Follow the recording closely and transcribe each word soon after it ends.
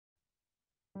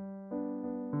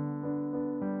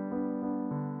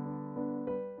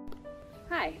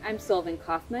Hi, I'm Sylvan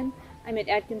Kaufman. I'm at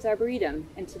Atkins Arboretum,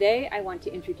 and today I want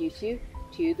to introduce you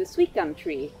to the sweetgum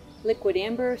tree,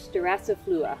 Liquidambar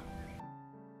styraciflua.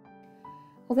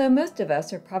 Although most of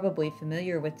us are probably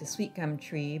familiar with the sweetgum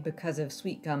tree because of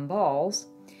sweetgum balls,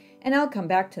 and I'll come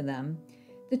back to them,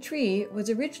 the tree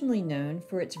was originally known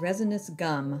for its resinous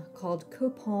gum called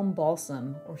copalm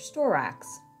balsam or storax.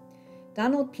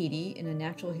 Donald Peaty, in A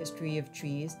Natural History of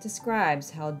Trees, describes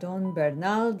how Don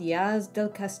Bernal Diaz del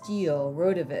Castillo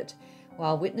wrote of it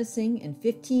while witnessing in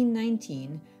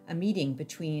 1519 a meeting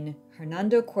between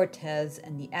Hernando Cortez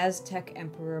and the Aztec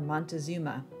Emperor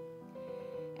Montezuma.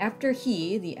 After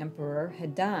he, the emperor,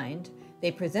 had dined,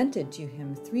 they presented to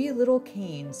him 3 little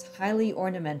canes highly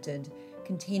ornamented,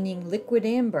 containing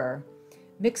liquidambar,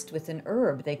 mixed with an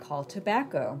herb they call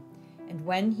tobacco. And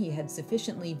when he had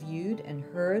sufficiently viewed and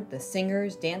heard the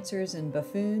singers, dancers, and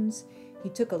buffoons, he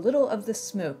took a little of the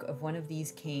smoke of one of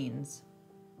these canes.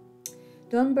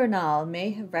 Don Bernal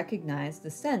may have recognized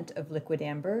the scent of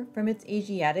liquidambar from its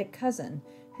Asiatic cousin,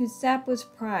 whose sap was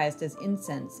prized as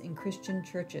incense in Christian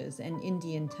churches and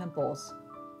Indian temples.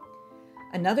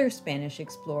 Another Spanish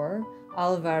explorer,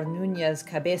 Alvar Núñez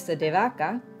Cabeza de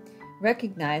Vaca,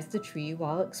 recognized the tree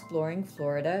while exploring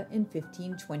Florida in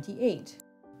 1528.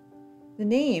 The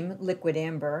name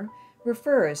liquidambar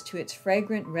refers to its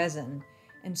fragrant resin,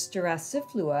 and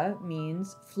styraciflua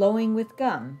means flowing with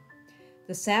gum.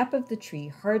 The sap of the tree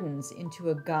hardens into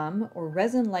a gum or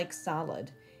resin-like solid,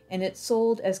 and it's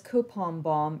sold as copalm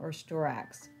balm or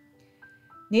storax.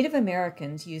 Native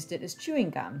Americans used it as chewing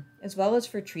gum, as well as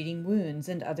for treating wounds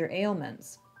and other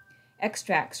ailments.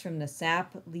 Extracts from the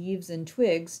sap, leaves, and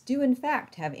twigs do in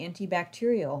fact have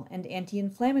antibacterial and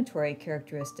anti-inflammatory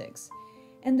characteristics,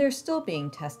 and they're still being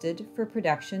tested for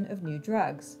production of new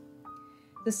drugs.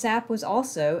 The sap was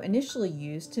also initially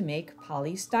used to make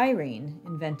polystyrene,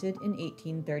 invented in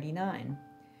 1839.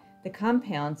 The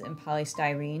compounds in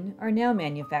polystyrene are now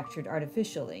manufactured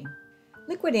artificially.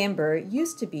 Liquidambar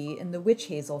used to be in the witch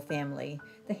hazel family,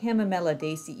 the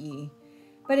Hamamelidaceae,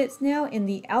 but it's now in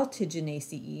the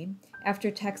Altiginaceae after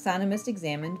taxonomists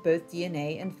examined both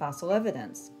DNA and fossil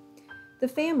evidence. The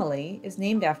family is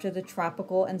named after the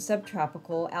tropical and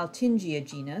subtropical Altingia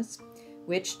genus,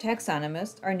 which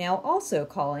taxonomists are now also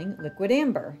calling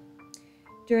liquidambar.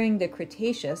 During the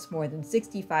Cretaceous, more than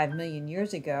 65 million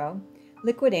years ago,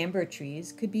 liquidambar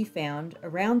trees could be found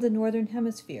around the northern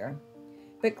hemisphere,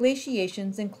 but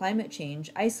glaciations and climate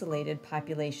change isolated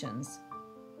populations.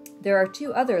 There are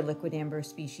 2 other liquidambar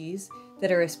species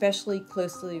that are especially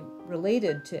closely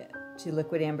related to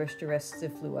Liquidambar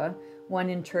styraciflua,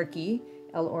 one in Turkey,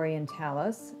 L.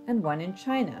 orientalis, and one in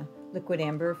China,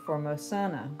 Liquidambar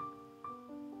formosana.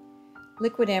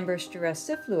 Liquidambar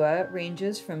styraciflua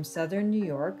ranges from southern New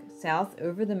York, south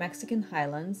over the Mexican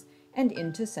highlands, and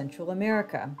into Central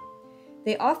America.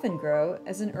 They often grow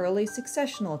as an early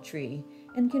successional tree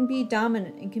and can be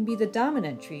the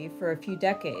dominant tree for a few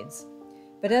decades.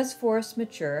 But as forests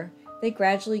mature, they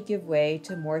gradually give way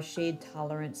to more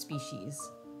shade-tolerant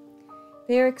species.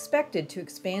 They are expected to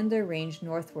expand their range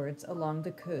northwards along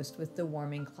the coast with the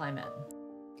warming climate.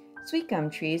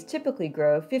 Sweetgum trees typically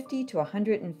grow 50 to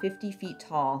 150 feet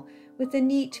tall with a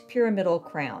neat pyramidal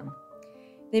crown.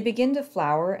 They begin to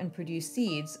flower and produce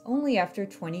seeds only after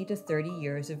 20 to 30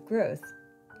 years of growth.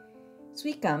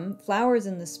 Sweetgum flowers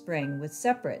in the spring with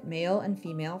separate male and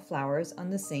female flowers on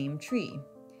the same tree.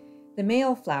 The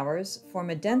male flowers form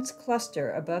a dense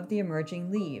cluster above the emerging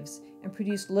leaves and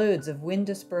produce loads of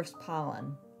wind-dispersed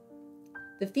pollen.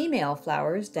 The female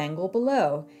flowers dangle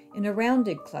below in a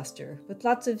rounded cluster with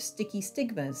lots of sticky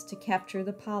stigmas to capture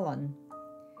the pollen.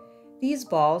 These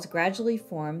balls gradually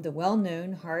form the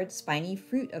well-known hard spiny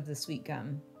fruit of the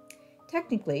sweetgum.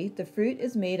 Technically, the fruit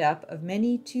is made up of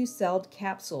many 2-celled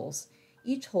capsules,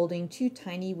 each holding 2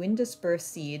 tiny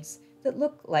wind-dispersed seeds that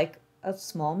look like a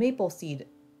small maple seed.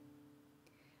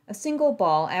 A single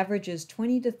ball averages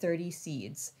 20 to 30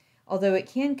 seeds, although it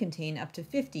can contain up to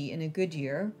 50 in a good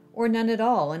year, or none at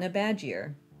all in a bad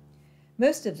year.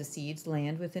 Most of the seeds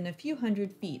land within a few hundred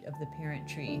feet of the parent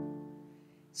tree.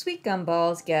 Sweetgum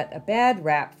balls get a bad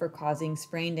rap for causing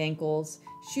sprained ankles,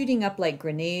 shooting up like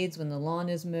grenades when the lawn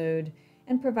is mowed,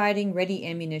 and providing ready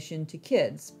ammunition to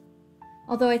kids.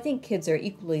 Although I think kids are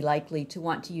equally likely to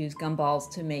want to use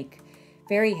gumballs to make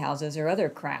fairy houses or other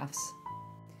crafts,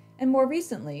 and more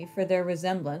recently for their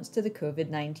resemblance to the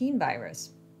COVID-19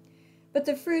 virus. But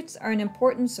the fruits are an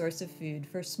important source of food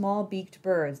for small beaked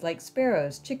birds like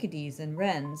sparrows, chickadees, and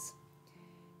wrens.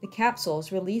 The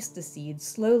capsules release the seeds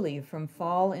slowly from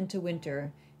fall into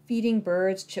winter, feeding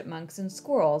birds, chipmunks, and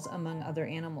squirrels, among other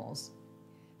animals.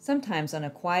 Sometimes on a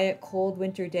quiet, cold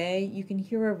winter day, you can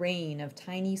hear a rain of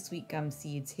tiny sweet gum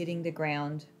seeds hitting the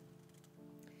ground.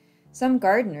 Some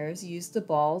gardeners use the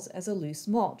balls as a loose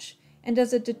mulch and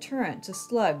as a deterrent to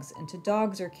slugs and to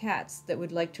dogs or cats that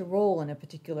would like to roll in a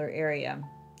particular area.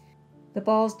 The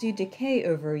balls do decay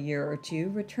over a year or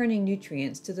two, returning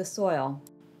nutrients to the soil.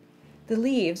 The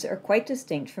leaves are quite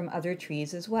distinct from other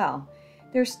trees as well.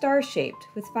 They're star-shaped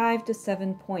with 5 to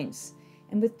 7 points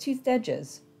and with toothed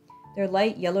edges. They're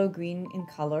light yellow-green in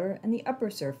color, and the upper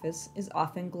surface is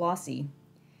often glossy.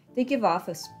 They give off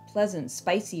a pleasant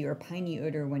spicy or piney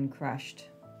odor when crushed.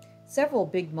 Several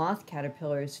big moth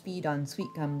caterpillars feed on sweet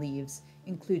gum leaves,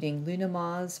 including Luna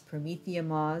moths, Promethea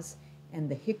moths, and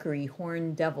the hickory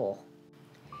horned devil.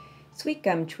 Sweet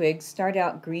gum twigs start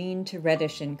out green to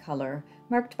reddish in color,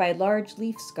 marked by large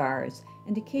leaf scars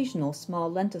and occasional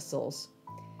small lenticels.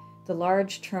 The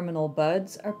large terminal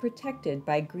buds are protected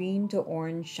by green to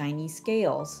orange shiny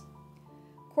scales.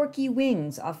 Corky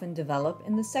wings often develop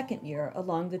in the second year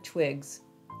along the twigs.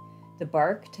 The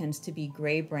bark tends to be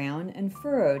gray-brown and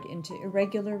furrowed into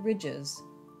irregular ridges.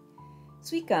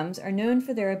 Sweet gums are known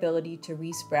for their ability to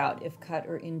resprout if cut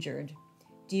or injured.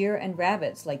 Deer and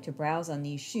rabbits like to browse on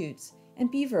these shoots,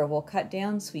 and beaver will cut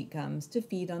down sweet gums to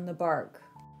feed on the bark.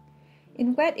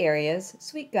 In wet areas,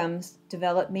 sweet gums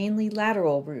develop mainly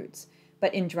lateral roots,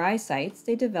 but in dry sites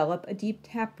they develop a deep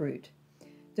taproot.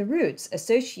 The roots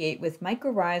associate with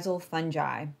mycorrhizal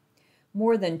fungi.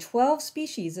 More than 12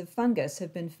 species of fungus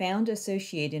have been found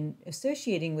associating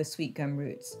with sweet gum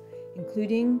roots,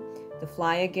 including the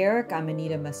fly agaric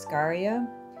Amanita muscaria,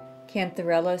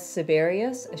 Cantharellus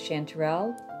sibarius, a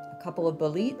chanterelle, a couple of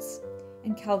boletes,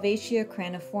 and Calvatia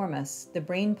craniformis, the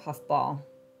brain puffball.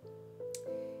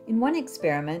 In one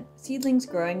experiment, seedlings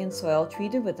growing in soil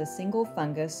treated with a single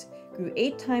fungus grew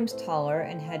 8 times taller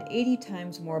and had 80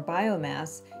 times more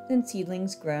biomass than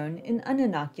seedlings grown in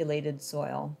uninoculated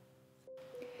soil.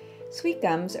 Sweet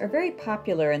gums are very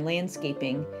popular in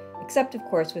landscaping, except of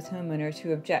course with homeowners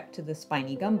who object to the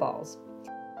spiny gumballs.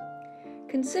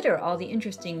 Consider all the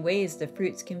interesting ways the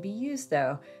fruits can be used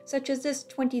though, such as this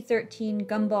 2013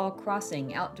 Gumball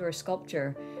Crossing outdoor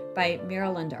sculpture by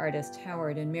Maryland artist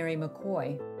Howard and Mary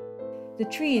McCoy. The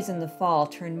trees in the fall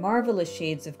turn marvelous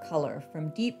shades of color, from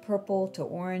deep purple to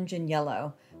orange and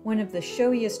yellow, one of the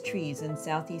showiest trees in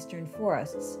southeastern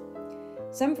forests.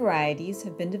 Some varieties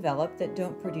have been developed that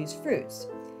don't produce fruits,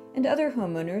 and other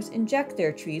homeowners inject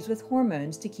their trees with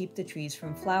hormones to keep the trees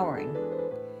from flowering.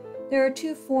 There are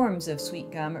 2 forms of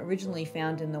sweet gum originally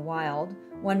found in the wild,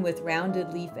 one with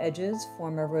rounded leaf edges,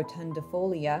 Forma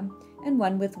rotundifolia, and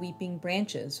one with weeping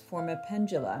branches, Forma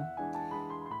pendula.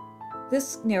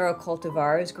 This narrow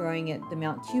cultivar is growing at the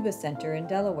Mount Cuba Center in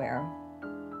Delaware.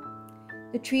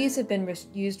 The trees have been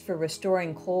used for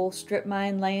restoring coal strip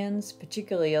mine lands,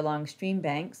 particularly along stream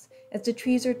banks, as the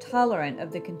trees are tolerant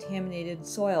of the contaminated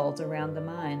soils around the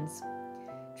mines.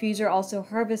 Trees are also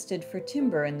harvested for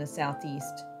timber in the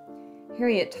southeast.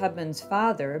 Harriet Tubman's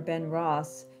father, Ben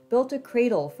Ross, built a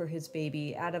cradle for his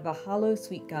baby out of a hollow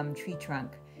sweet gum tree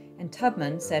trunk, and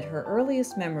Tubman said her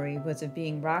earliest memory was of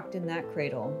being rocked in that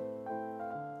cradle.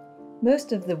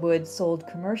 Most of the wood sold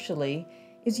commercially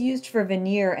is used for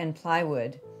veneer and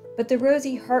plywood, but the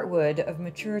rosy heartwood of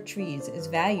mature trees is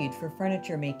valued for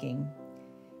furniture making.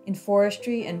 In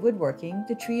forestry and woodworking,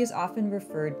 the tree is often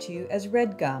referred to as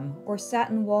red gum or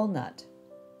satin walnut.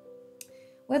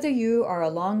 Whether you are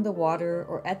along the water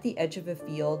or at the edge of a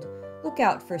field, look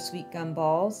out for sweet gum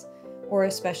balls, or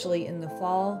especially in the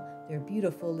fall, their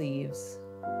beautiful leaves.